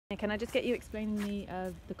can I just get you explaining me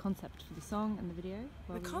the concept for the song and the video?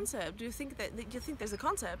 The concept? Do you think there's a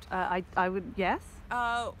concept? I would, yes.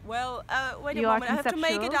 Well, wait a moment. I have to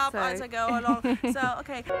make it up as I go along. So,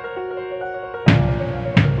 okay.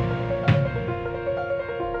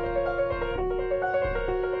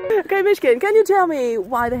 Okay, Mishkin, can you tell me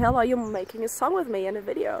why the hell are you making a song with me in a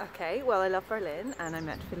video? Okay, well, I love Berlin, and I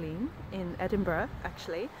met Feline in Edinburgh,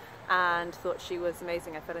 actually, and thought she was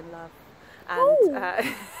amazing. I fell in love.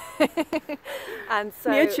 And, and so,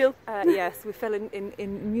 mutual. yes, we fell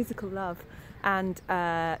in musical love. And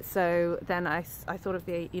so then I thought of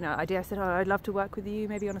the idea. I said, oh, I'd love to work with you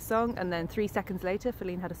maybe on a song. And then 3 seconds later,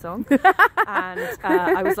 Feline had a song. And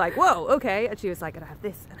I was like, whoa, okay. And she was like, and I have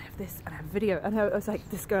this, and I have this, and I have a video. And I was like,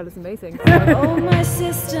 this girl is amazing. Oh, my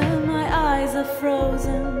sister, my eyes are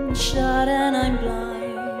frozen, shut and I'm blind.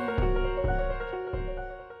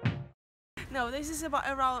 No, this is about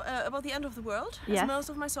the end of the world, yes. as most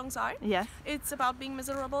of my songs are. Yes. It's about being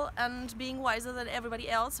miserable and being wiser than everybody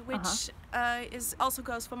else, which also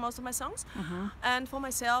goes for most of my songs, and for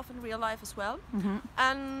myself in real life as well.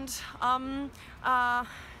 And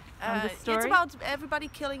it's about everybody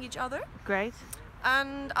killing each other. Great.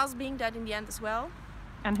 And us being dead in the end as well.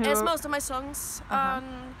 And who as most of my songs.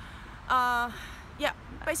 Yeah,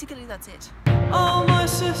 basically that's it. Oh, my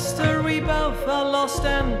sister, we both are lost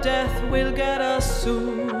and death will get us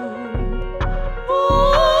soon.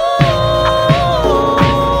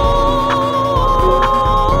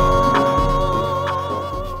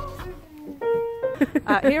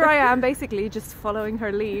 Here I am basically just following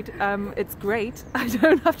her lead. It's great. I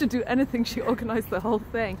don't have to do anything. She organised the whole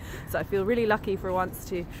thing. So I feel really lucky for once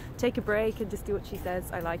to take a break and just do what she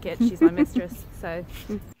says. I like it. She's my mistress. So.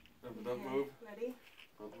 Don't move. Ready?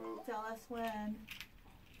 Don't move. Tell us when.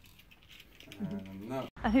 No.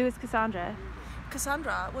 And who is Cassandra?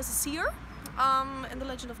 Cassandra was a seer in the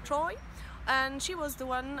Legend of Troy. And she was the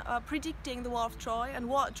one predicting the war of Troy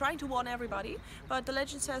and trying to warn everybody. But the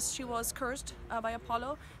legend says she was cursed by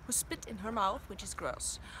Apollo, who spit in her mouth, which is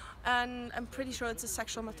gross. And I'm pretty sure it's a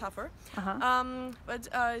sexual metaphor.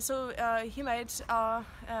 So he made,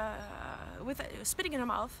 with spitting in her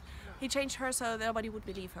mouth, he changed her so nobody would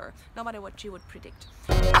believe her, no matter what she would predict.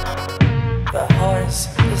 The horse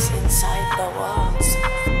is inside the walls.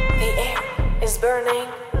 The air is burning.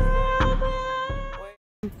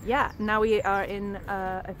 Yeah, now we are in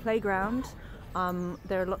a playground.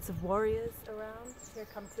 There are lots of warriors around. Here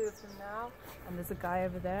come 2 of them now, and there's a guy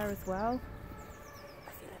over there as well.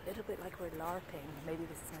 I feel a little bit like we're LARPing. Maybe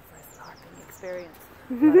this is my first LARPing experience,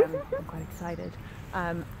 but I'm quite excited.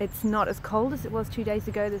 It's not as cold as it was 2 days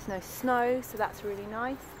ago. There's no snow, so that's really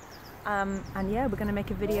nice. And yeah, we're going to make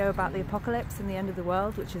a video about the apocalypse and the end of the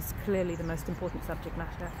world, which is clearly the most important subject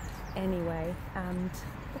matter anyway, and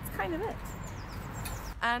that's kind of it.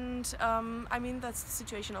 And I mean, that's the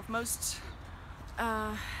situation of most,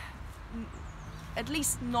 at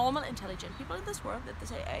least normal, intelligent people in this world, that they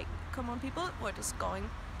say, hey, come on people, we're just going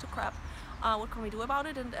to crap. What can we do about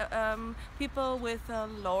it? And people with a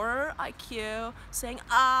lower IQ saying,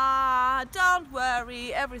 don't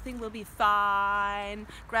worry, everything will be fine,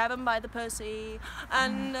 grab him by the pussy.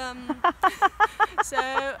 And so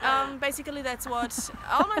basically that's what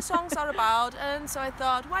all my songs are about. And so I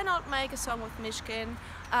thought, why not make a song with Mishkin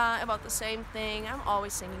about the same thing I'm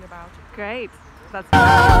always singing about. Great. That's